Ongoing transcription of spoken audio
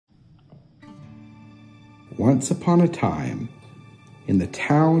Once upon a time, in the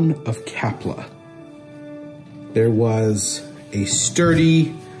town of Kapla, there was a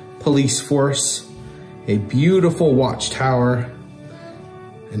sturdy police force, a beautiful watchtower,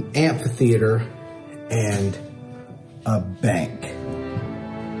 an amphitheater, and a bank.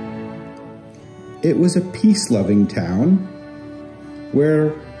 It was a peace-loving town where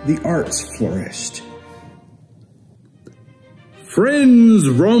the arts flourished. Friends,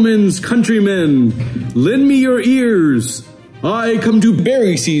 Romans, countrymen, lend me your ears. I come to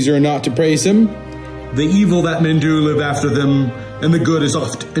bury Caesar, not to praise him. The evil that men do live after them, and the good is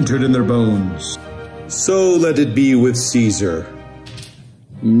oft entered in their bones. So let it be with Caesar.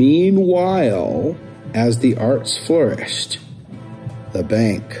 Meanwhile, as the arts flourished, the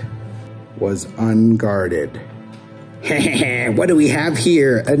bank was unguarded. What do we have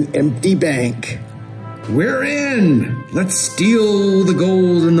here? An empty bank. We're in! Let's steal the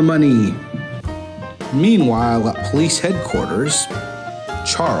gold and the money. Meanwhile, at police headquarters,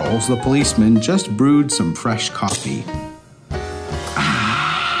 Charles, the policeman, just brewed some fresh coffee.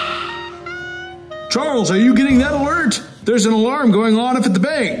 Charles, are you getting that alert? There's an alarm going on up at the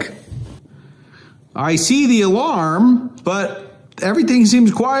bank. I see the alarm, but everything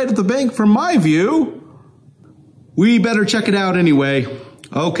seems quiet at the bank from my view. We better check it out anyway.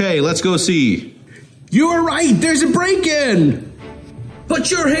 Okay, let's go see. You are right, there's a break-in! Put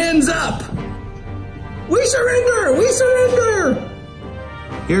your hands up! We surrender! We surrender!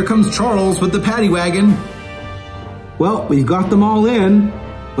 Here comes Charles with the paddy wagon. Well, we've got them all in,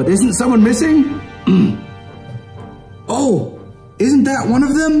 but isn't someone missing? Oh, isn't that one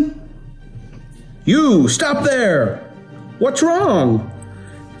of them? You, stop there! What's wrong?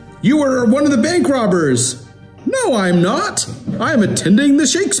 You are one of the bank robbers. No, I'm not. I'm attending the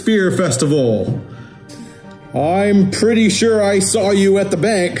Shakespeare Festival. I'm pretty sure I saw you at the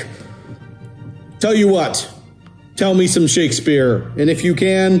bank. Tell you what, tell me some Shakespeare, and if you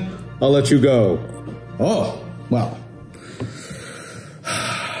can, I'll let you go. Oh, well.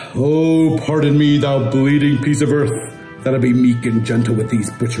 Oh, pardon me, thou bleeding piece of earth, that I be meek and gentle with these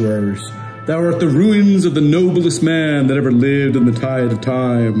butcherers. Thou art the ruins of the noblest man that ever lived in the tide of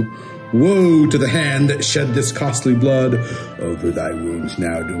time. Woe to the hand that shed this costly blood. Over thy wounds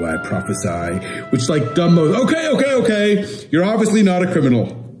now do I prophesy, which like Dumbo— Okay. You're obviously not a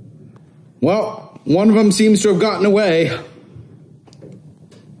criminal. Well, one of them seems to have gotten away.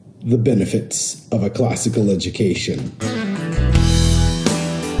 The benefits of a classical education.